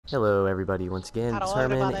Hello everybody, once again, it's Hello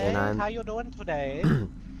Herman, everybody, and I'm... how you doing today?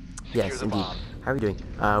 Yes, indeed. How are we doing?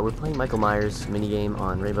 We're playing Michael Myers minigame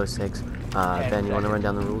on Rainbow Six. Ben, you want to run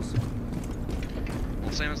down the rules?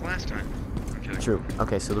 Well, same as last time. Okay. True.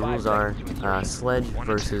 Okay, so the rules are, Sledge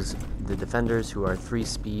versus the defenders, who are 3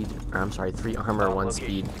 armor, 1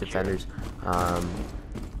 speed defenders.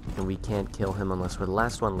 And we can't kill him unless we're the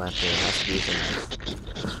last one left, and it has to be with a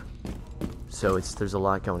knife. So there's a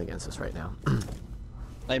lot going against us right now.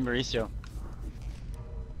 Hey Mauricio.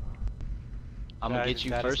 I'm gonna get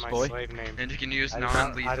you first, boy. And you can use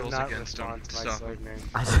non-lethals against them.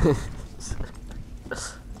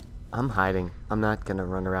 I'm hiding. I'm not gonna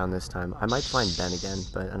run around this time. I might find Ben again,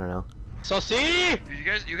 but I don't know. So see?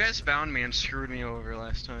 You guys found me and screwed me over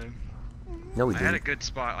last time. No, we I didn't. had a good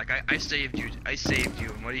spot. Like I saved you. I saved you.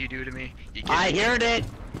 And what do you do to me? You I heard it.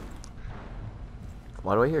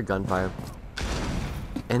 Why do I hear gunfire?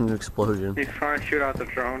 And an explosion. He's trying to shoot out the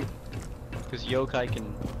drone. Cause Yokai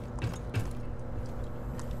can.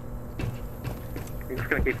 I'm just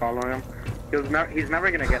gonna keep following him. He's never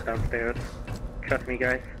gonna get downstairs. Trust me,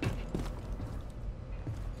 guys.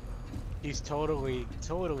 He's totally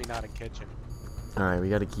not in kitchen. Alright, we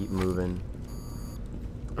gotta keep moving.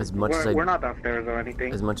 As much as we're not downstairs or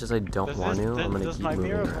anything. As much as I don't want to, I'm gonna keep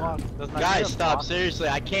moving around. Guys, stop! Seriously,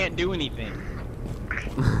 I can't do anything.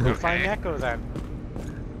 Go find Echo then.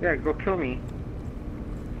 Yeah, go kill me.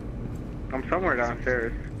 I'm somewhere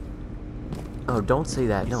downstairs. Oh, don't say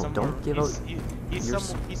that. No, don't give out. He's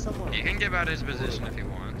somewhere. He can give out his position if he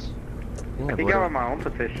wants. Yeah, I can give out my own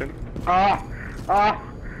position. Oh,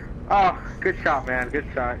 good shot, man. Good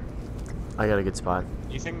shot. I got a good spot.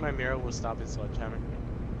 Do you think my mirror will stop his sledgehammer?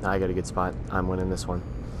 I got a good spot. I'm winning this one.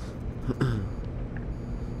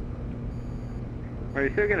 Are you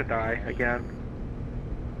still gonna die again?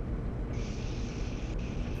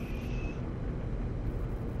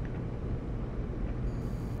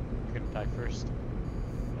 You're gonna die first.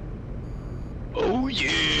 Oh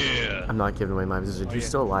yeah! I'm not giving away my position. Who's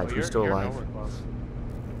still alive? Who's still alive?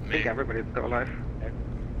 I think everybody's still alive.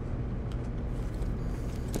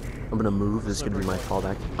 I'm gonna move. This is gonna be my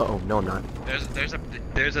fallback. Uh-oh, no, I'm not.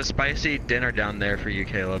 There's a spicy dinner down there for you,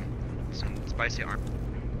 Caleb. Some spicy armor.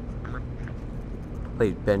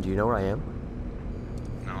 Wait, Ben, do you know where I am?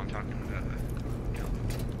 No, I'm talking about Caleb.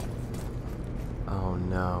 Oh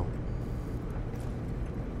no.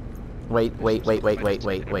 Wait,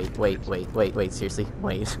 seriously?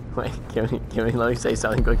 Wait, can we let me say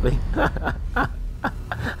something quickly?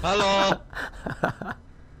 Hello!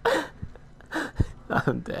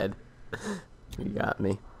 I'm dead. You got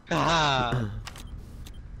me. Ah.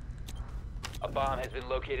 A bomb has been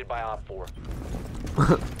located by Op 4.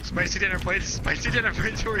 Spicy dinner plates, spicy dinner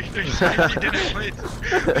plates, or there's spicy dinner plates.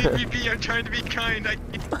 BBB, I'm trying to be kind. I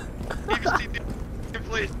gave you dinner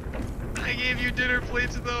plates. I gave you dinner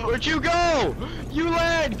plates though. Where'd you go? You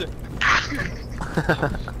lagged!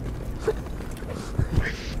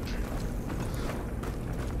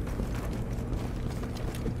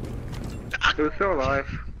 Who's still alive?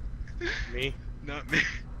 Me? Not me.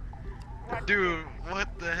 Dude, what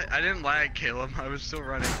the heck? I didn't lag, Caleb. I was still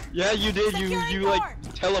running. Yeah, you did. You like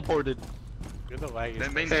teleported. You're the lagging.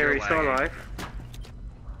 That means Hey, are you're you still lagging. alive?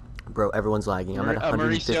 Bro, everyone's lagging. I'm at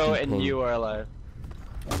 150 Mauricio ping. and you are alive.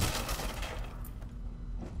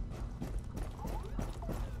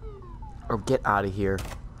 Oh, get out of here.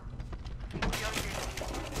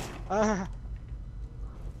 I'm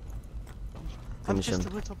Finish just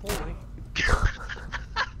him. a little boy.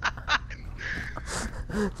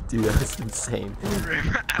 Dude, that's insane.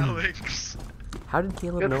 Alex. How did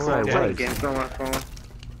Caleb Good know where I phone, was? game's on my phone.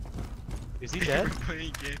 Is he dead?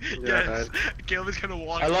 Playing game. Yeah, Yes. Caleb is gonna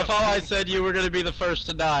walk I love up. how I said you were gonna be the first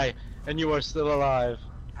to die, and you are still alive.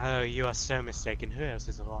 Oh, you are so mistaken. Who else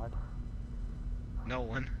is alive? No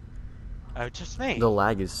one. Oh, just me. The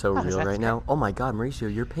lag is so How does real that right feel? now. Oh my god,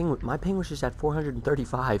 Mauricio, your ping, my ping was just at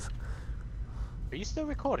 435. Are you still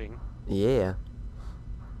recording? Yeah,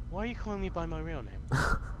 Why are you calling me by my real name?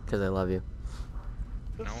 because I love you.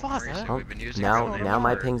 But No, father, Mauricio, Oh, we've been using now real names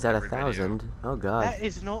my for ping's at every video. 1,000. Oh god, that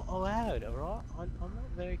is not allowed, alright? I'm not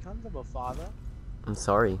very comfortable, father. I'm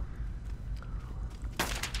sorry.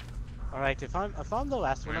 Alright, if I'm the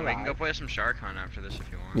last one I mean, we can go alive. play some Shark Hunt after this if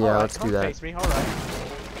you want. Yeah, Alright, let's do come that. face me, alright.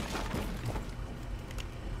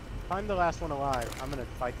 If I'm the last one alive, I'm gonna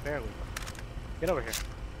fight fairly. Get over here.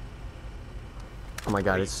 Oh my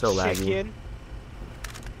god, it's so laggy. Chicken.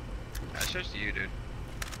 That's just you, dude.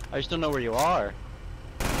 I just don't know where you are.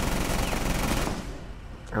 I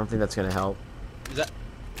don't think that's gonna help. Is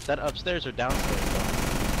that upstairs or downstairs?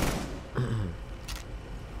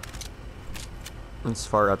 It's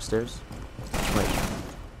far upstairs. Wait.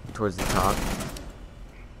 towards the top.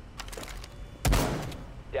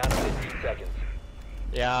 Down to 15 seconds.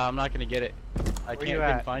 Yeah, I'm not gonna get it. I Where you couldn't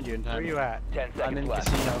at? find you in time. Where you at? 10 I'm seconds in left.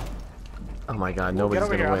 casino. Oh my god, Get nobody's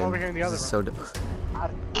over gonna here, I'm win. over here in the other This is so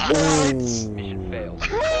Mission failed.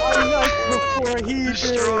 Before he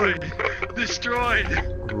Destroyed! Destroyed!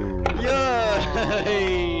 Ooh.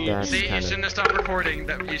 Yay! That's See, you kind shouldn't have stopped recording.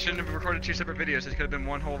 That you shouldn't have recorded 2 separate videos. It could have been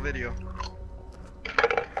one whole video.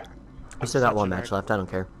 We still got Such one a match nerd. left. I don't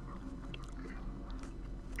care.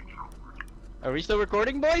 Are we still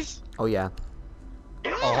recording, boys? Oh yeah,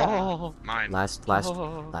 Oh. Mine. last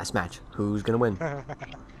Oh. match. Who's gonna win?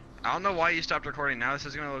 I don't know why you stopped recording. Now this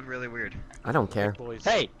is gonna look really weird. I don't care. Boys.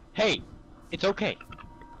 Hey, hey, it's okay.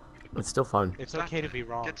 It's still fun. It's okay to be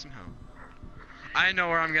wrong. Get some help. I know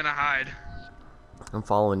where I'm gonna hide. I'm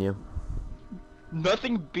following you.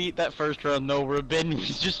 Nothing beat that first round though, where Ben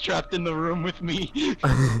was just trapped in the room with me.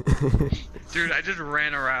 Dude, I just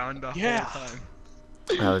ran around the Yeah. whole time.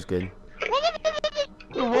 That was good.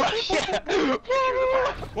 What?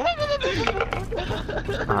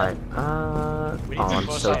 Alright, We need oh, to I'm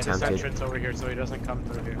push so out this tempted. entrance over here so he doesn't come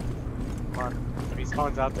through here. Come on. If he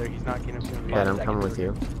spawns out there, he's not gonna be able to Ben, I'm coming with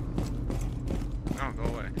you. Oh, go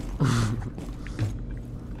away.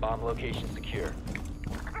 Bomb location secure.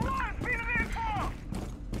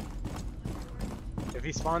 If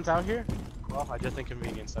he spawns out here, well, I just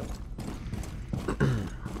inconvenienced him.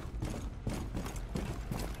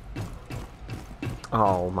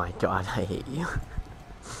 Oh my god, I hate you.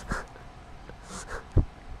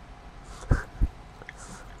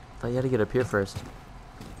 Thought you had to get up here first.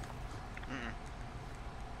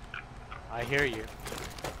 I hear you.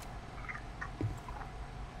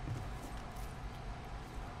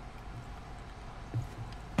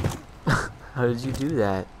 How did you do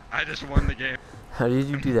that? I just won the game. How did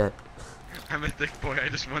you do that? I'm a thick boy. I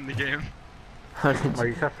just won the game. How did Are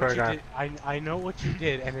you, you tough for What a you guy? did, I know what you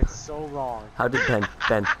did, and it's so wrong. how did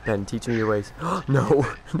Ben, teach me your ways. No,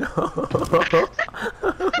 no.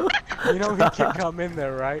 You know he can come in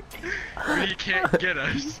there, right? But he can't get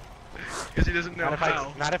us. Because he doesn't know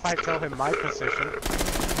how. Not if I tell him my position.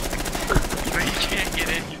 But he can't get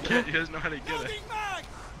in. He doesn't know how to get us.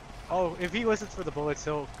 Oh, if he listens for the bullets,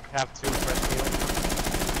 he'll have 2 fresh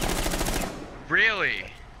meals. Really?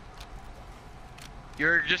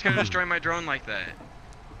 You're just gonna destroy my drone like that?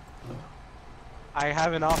 I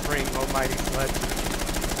have an offering, almighty sledge.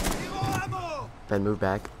 Ben, move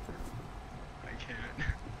back. I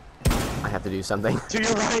can't. I have to do something. To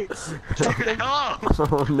your right! Hello!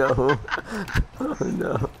 Oh no. Oh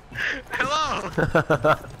no.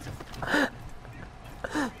 Hello!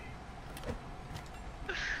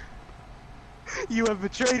 You have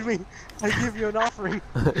betrayed me! I give you an offering!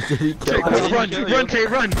 Did he kill Take, me? run, run, Tay,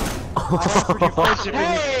 run! I offered you friendship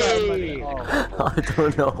and you Hey! money. Oh. I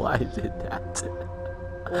don't know why I did that.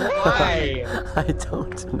 Why? I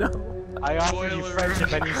don't know. I offered you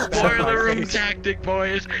friendship and you spat in Boiler my room face. tactic,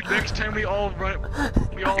 boys. Next time we all run,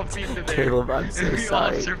 we all feed to there. Caleb, I'm so and we all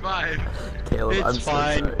sorry. survive. Caleb, It's I'm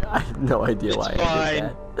fine. so sorry. I have no idea why It's I fine.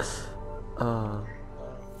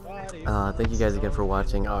 did that. Thank you guys again for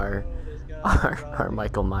watching our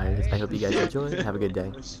Michael Myers. I hope you guys enjoyed. Have a good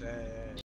day.